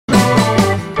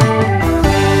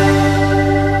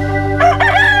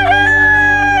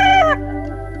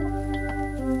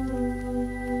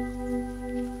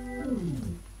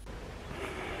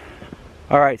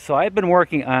Alright, so I've been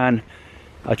working on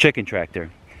a chicken tractor.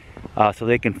 So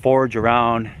they can forage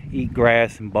around, eat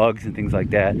grass and bugs and things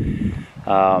like that.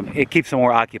 It keeps them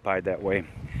more occupied that way.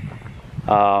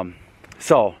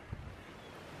 So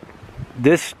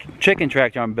this chicken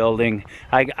tractor I'm building,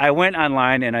 I went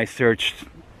online and I searched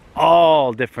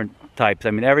all different types.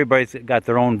 I mean, everybody's got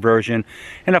their own version,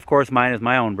 and of course mine is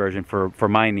my own version for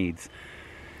my needs.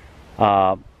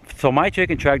 So my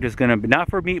chicken tractor is going to be not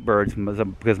for meat birds,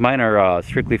 because mine are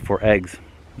strictly for eggs,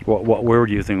 what we're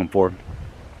using them for.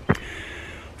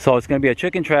 So it's going to be a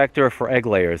chicken tractor for egg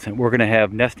layers, and we're going to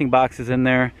have nesting boxes in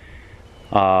there,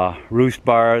 roost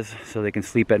bars so they can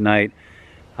sleep at night.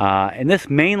 And this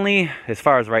mainly, as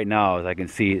far as right now as I can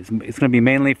see, it's going to be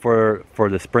mainly for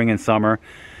the spring and summer.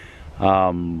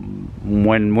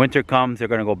 When winter comes, they're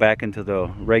going to go back into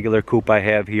the regular coop I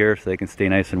have here so they can stay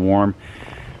nice and warm.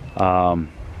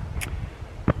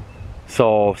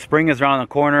 So spring is around the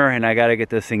corner and I got to get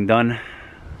this thing done.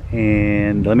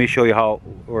 And let me show you how,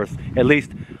 or at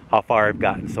least how far I've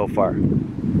gotten so far.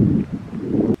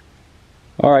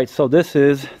 Alright, so this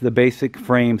is the basic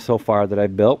frame so far that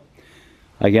I've built.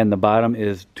 Again, the bottom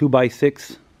is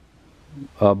 2x6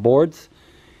 boards.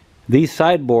 These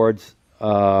side boards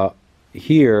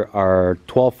here are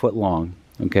 12 foot long,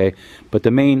 okay? But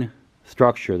the main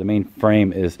structure, the main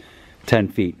frame is 10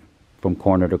 feet from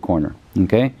corner to corner,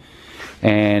 okay?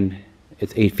 And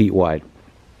it's 8 feet wide.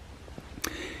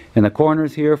 In the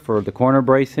corners here, for the corner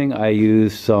bracing, I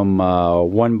used some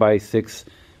 1x6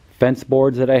 fence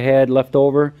boards that I had left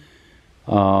over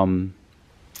on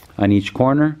each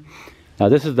corner. Now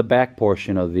this is the back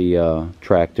portion of the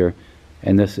tractor,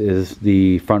 and this is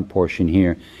the front portion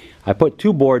here. I put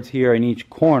 2 boards here in each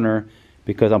corner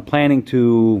because I'm planning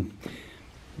to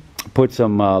put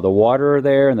some the water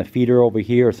there and the feeder over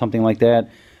here or something like that.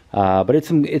 But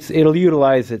it'll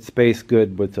utilize its space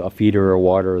good with a feeder or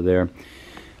water there.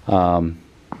 So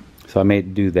I may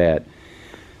do that.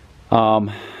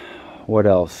 What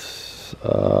else?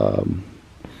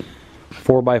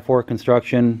 4x4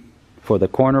 construction for the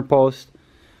corner post.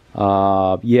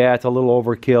 Yeah, it's a little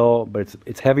overkill, but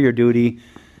it's heavier duty,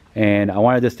 and I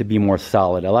wanted this to be more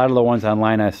solid. A lot of the ones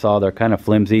online I saw, they're kind of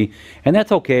flimsy, and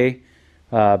that's okay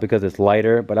because it's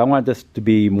lighter, but I want this to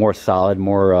be more solid,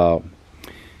 more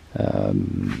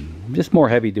just more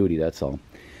heavy duty, that's all.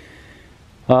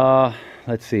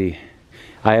 Let's see,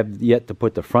 I have yet to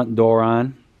put the front door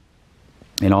on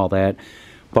and all that,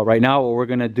 but right now what we're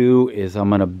going to do is I'm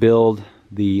going to build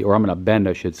or I'm going to bend,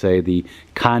 I should say, the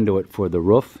conduit for the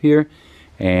roof here,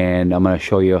 and I'm going to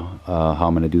show you how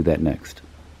I'm going to do that next.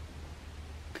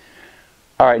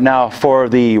 Alright, now for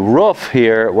the roof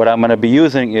here, what I'm going to be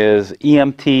using is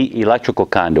EMT electrical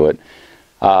conduit.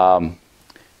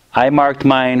 I marked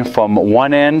mine from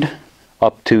one end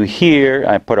up to here.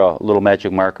 I put a little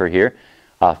magic marker here,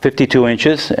 52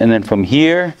 inches, and then from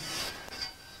here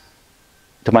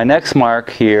to my next mark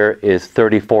here is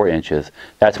 34 inches.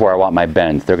 That's where I want my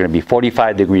bends. They're going to be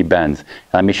 45-degree bends.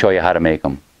 Let me show you how to make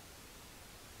them.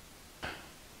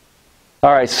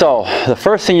 Alright, so the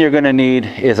first thing you're going to need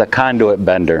is a conduit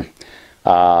bender.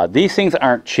 These things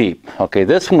aren't cheap. Okay,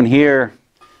 this one here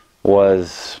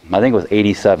was, I think it was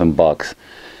 87 bucks.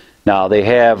 Now they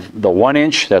have the 1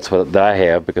 inch, that's what I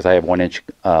have because I have 1 inch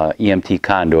EMT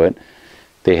conduit.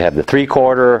 They have the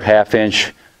 3/4, ½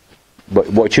 inch, but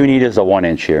what you need is a 1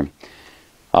 inch here.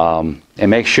 And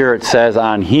make sure it says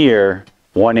on here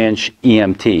 1 inch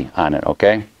EMT on it,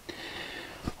 okay?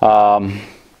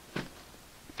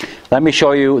 Let me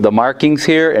show you the markings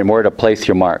here and where to place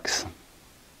your marks.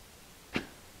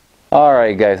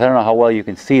 Alright guys, I don't know how well you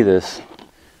can see this,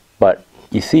 but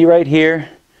you see right here,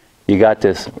 you got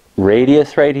this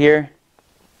radius right here,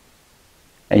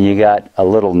 and you got a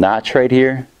little notch right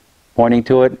here pointing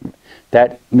to it.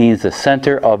 That means the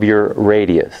center of your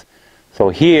radius. So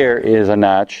here is a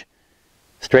notch.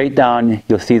 Straight down,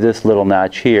 you'll see this little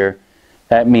notch here.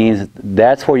 That means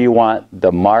that's where you want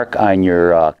the mark on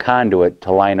your conduit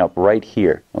to line up right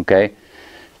here, okay?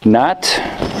 Not,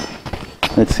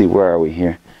 let's see, where are we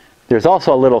here? There's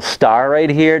also a little star right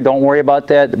here. Don't worry about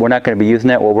that. We're not going to be using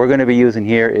that. What we're going to be using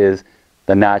here is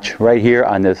the notch right here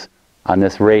on this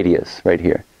radius right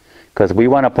here. Because we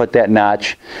want to put that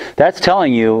notch. That's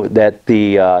telling you that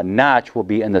the notch will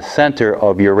be in the center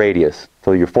of your radius.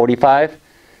 So your 45,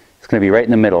 it's going to be right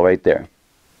in the middle right there.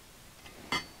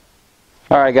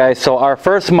 Alright guys, so our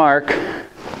first mark,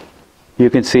 you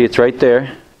can see it's right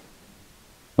there.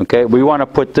 Okay, we want to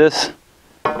put this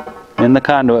in the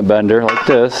conduit bender like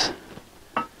this.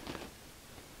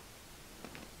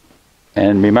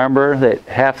 And remember that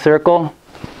half circle.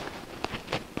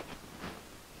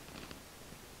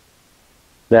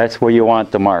 that's where you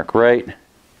want the mark, right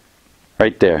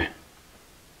there.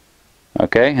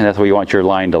 Okay, and that's where you want your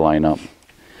line to line up.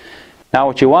 Now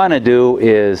what you want to do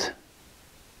is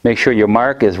make sure your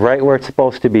mark is right where it's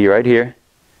supposed to be, right here.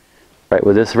 Right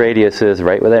where this radius is,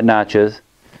 right where that notch is.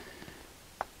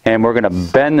 And we're going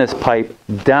to bend this pipe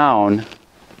down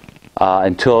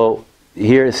until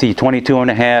here, see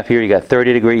 22.5, here you got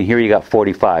 30 degrees, here you got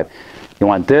 45. You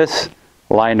want this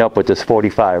lined up with this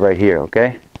 45 right here,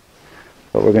 okay?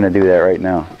 But we're going to do that right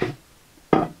now.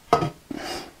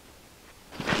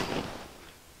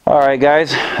 Alright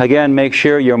guys, again make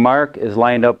sure your mark is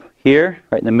lined up here,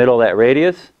 right in the middle of that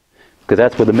radius, because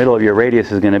that's where the middle of your radius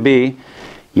is going to be.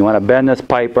 You want to bend this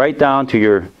pipe right down to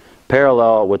your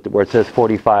parallel with where it says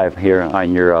 45 here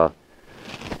on your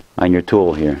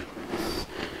tool here.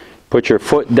 Put your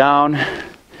foot down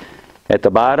at the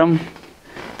bottom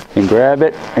and grab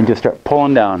it and just start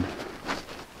pulling down.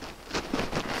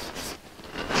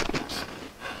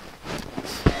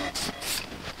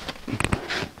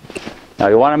 Now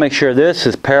you want to make sure this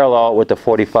is parallel with the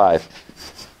 45.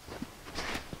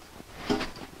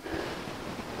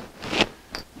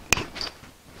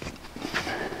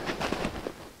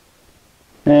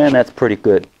 And that's pretty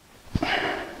good.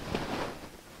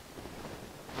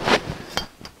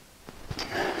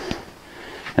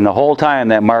 And the whole time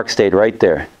that mark stayed right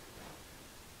there.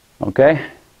 Okay?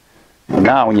 And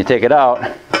now when you take it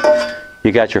out,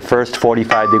 you got your first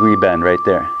 45-degree bend right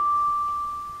there.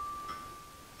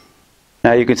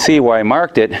 Now you can see where I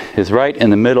marked it is right in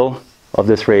the middle of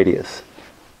this radius.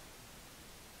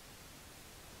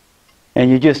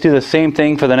 And you just do the same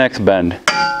thing for the next bend.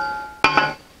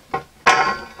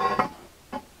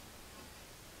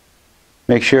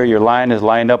 Make sure your line is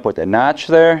lined up with the notch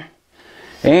there.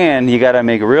 And you got to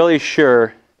make really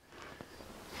sure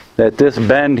that this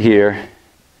bend here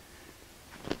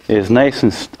is nice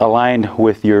and aligned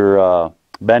with your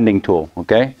bending tool,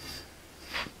 okay?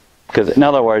 Because in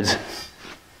other words,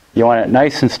 you want it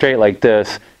nice and straight like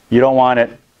this. You don't want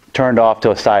it turned off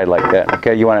to a side like that,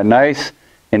 okay? You want it nice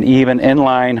and even in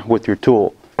line with your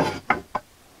tool.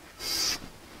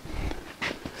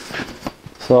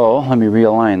 So let me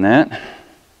realign that.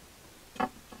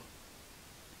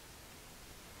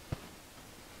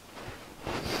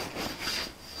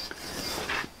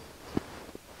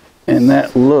 And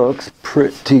that looks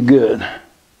pretty good.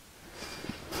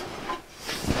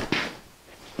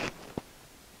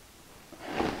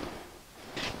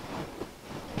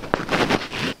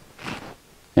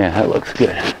 Yeah, that looks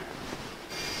good.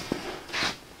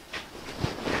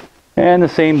 And the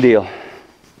same deal.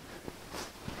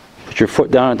 Put your foot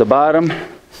down at the bottom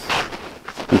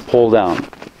and pull down.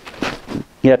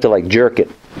 You have to like jerk it.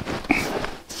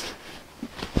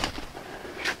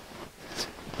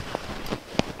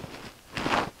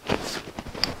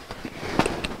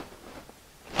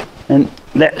 And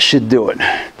that should do it.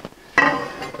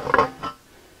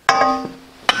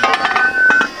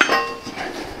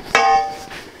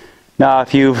 Now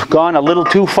if you've gone a little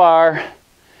too far,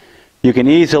 you can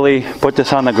easily put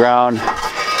this on the ground,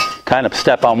 kind of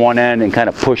step on one end and kind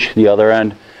of push the other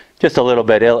end. Just a little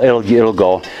bit, it'll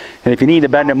go. And if you need to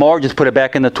bend it more, just put it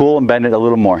back in the tool and bend it a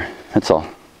little more. That's all.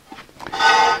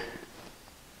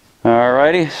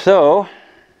 Alrighty, so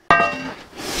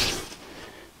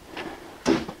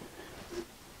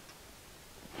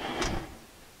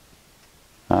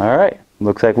alright,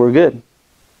 looks like we're good.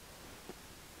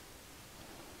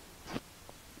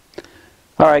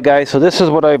 Alright guys, so this is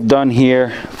what I've done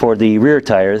here for the rear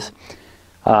tires.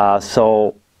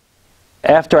 So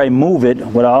after I move it,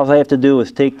 what all I have to do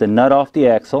is take the nut off the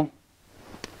axle,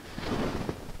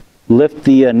 lift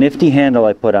the nifty handle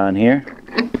I put on here,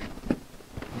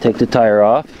 take the tire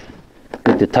off,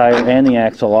 take the tire and the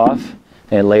axle off,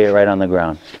 and lay it right on the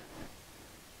ground.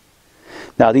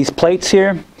 Now these plates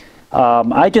here,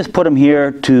 I just put them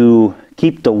here to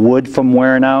keep the wood from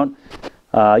wearing out.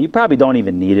 You probably don't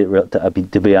even need it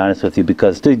to be honest with you,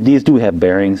 because these do have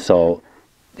bearings, so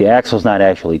the axle's not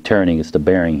actually turning, it's the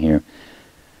bearing here.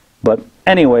 But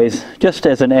anyways, just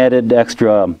as an added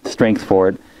extra strength for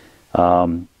it,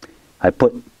 I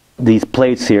put these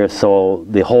plates here so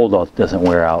the hold doesn't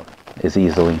wear out as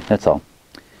easily, that's all.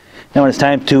 Now when it's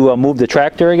time to move the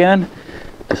tractor again,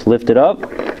 just lift it up,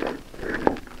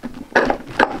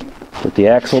 put the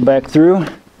axle back through,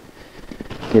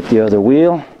 get the other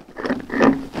wheel,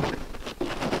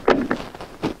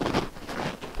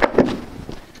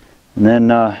 and then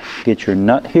get your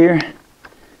nut here,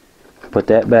 put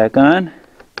that back on,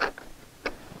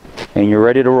 and you're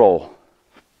ready to roll.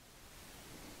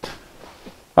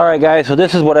 Alright guys, so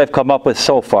this is what I've come up with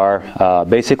so far.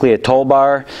 Basically a tow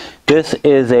bar. This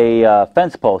is a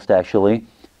fence post actually.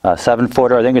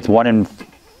 7-footer. I think it's 1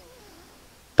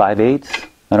 5/8.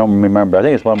 I don't remember. I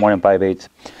think it's 1 5/8.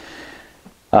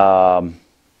 I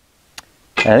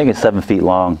think it's 7 feet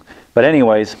long. But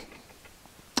anyways,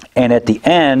 and at the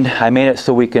end, I made it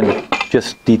so we can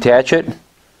just detach it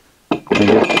and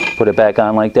just put it back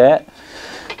on like that.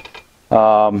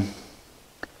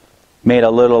 Made a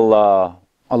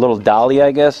little dolly,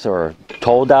 I guess, or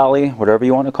tow dolly, whatever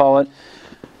you want to call it.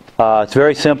 It's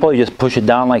very simple. You just push it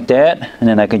down like that, and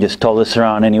then I can just tow this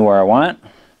around anywhere I want.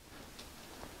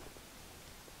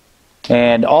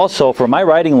 And also, for my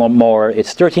riding mower,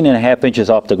 it's 13.5 inches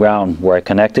off the ground where I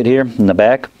connect it here in the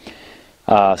back.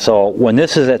 So when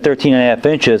this is at 13.5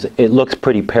 inches, it looks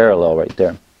pretty parallel right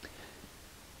there.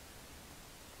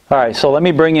 All right, so let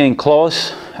me bring you in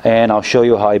close, and I'll show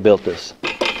you how I built this.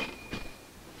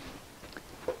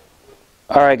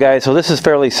 All right, guys, so this is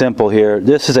fairly simple here.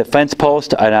 This is a fence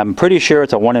post, and I'm pretty sure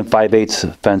it's a 1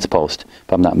 5/8 fence post,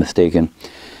 if I'm not mistaken.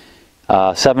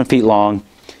 7 feet long.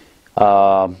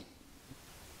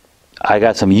 I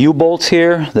got some U-bolts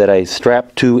here that I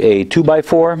strapped to a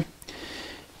 2x4.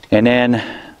 And then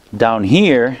down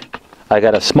here, I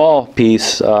got a small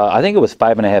piece, I think it was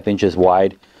 5.5 inches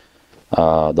wide,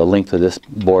 the length of this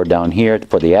board down here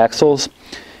for the axles.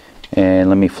 And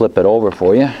let me flip it over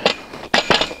for you.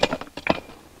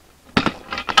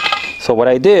 So what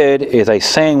I did is I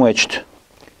sandwiched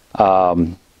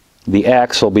the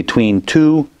axle between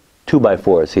two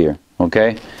 2x4s here,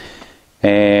 okay?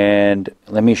 And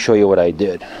let me show you what I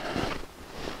did.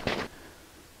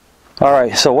 All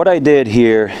right, so what I did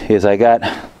here is I got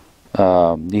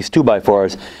these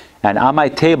 2x4s, and on my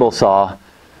table saw,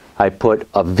 I put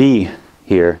a V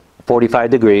here, 45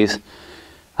 degrees,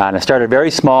 and I started very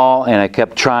small, and I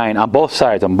kept trying on both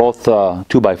sides, on both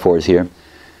 2x4s here.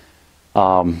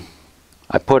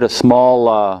 I put a small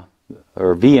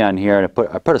or V on here, and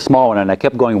I put a small one, and I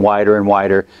kept going wider and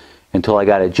wider until I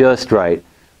got it just right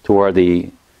to where the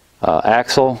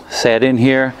axle sat in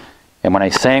here. And when I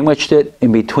sandwiched it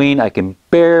in between, I can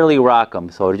barely rock them,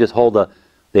 so to just hold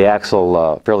the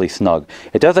axle fairly snug.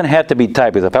 It doesn't have to be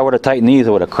tight, because if I would have tightened these,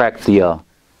 it would have cracked the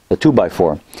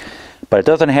 2x4. But it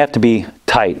doesn't have to be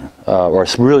tight, or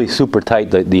really super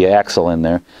tight, the axle in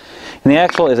there. And the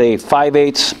axle is a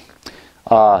 5/8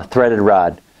 threaded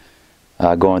rod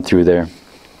going through there.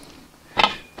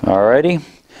 Alrighty.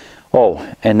 Oh,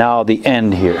 and now the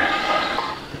end here.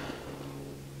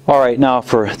 All right, now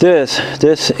for this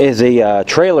is a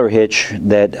trailer hitch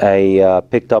that I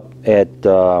picked up at,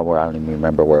 where I don't even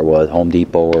remember where it was, Home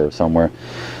Depot or somewhere.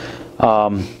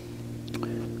 The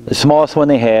smallest one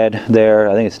they had there,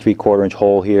 I think it's 3/4 inch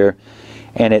hole here,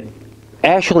 and it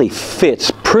actually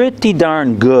fits pretty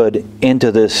darn good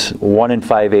into this 1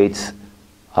 5/8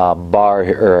 bar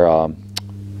or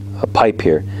a pipe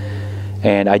here.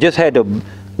 And I just had to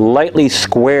lightly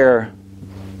square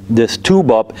this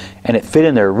tube up, and it fit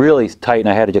in there really tight, and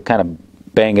I had to just kind of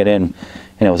bang it in,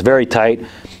 and it was very tight.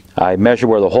 I measured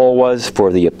where the hole was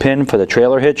for the pin for the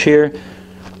trailer hitch here,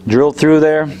 drilled through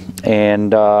there,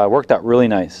 and worked out really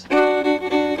nice.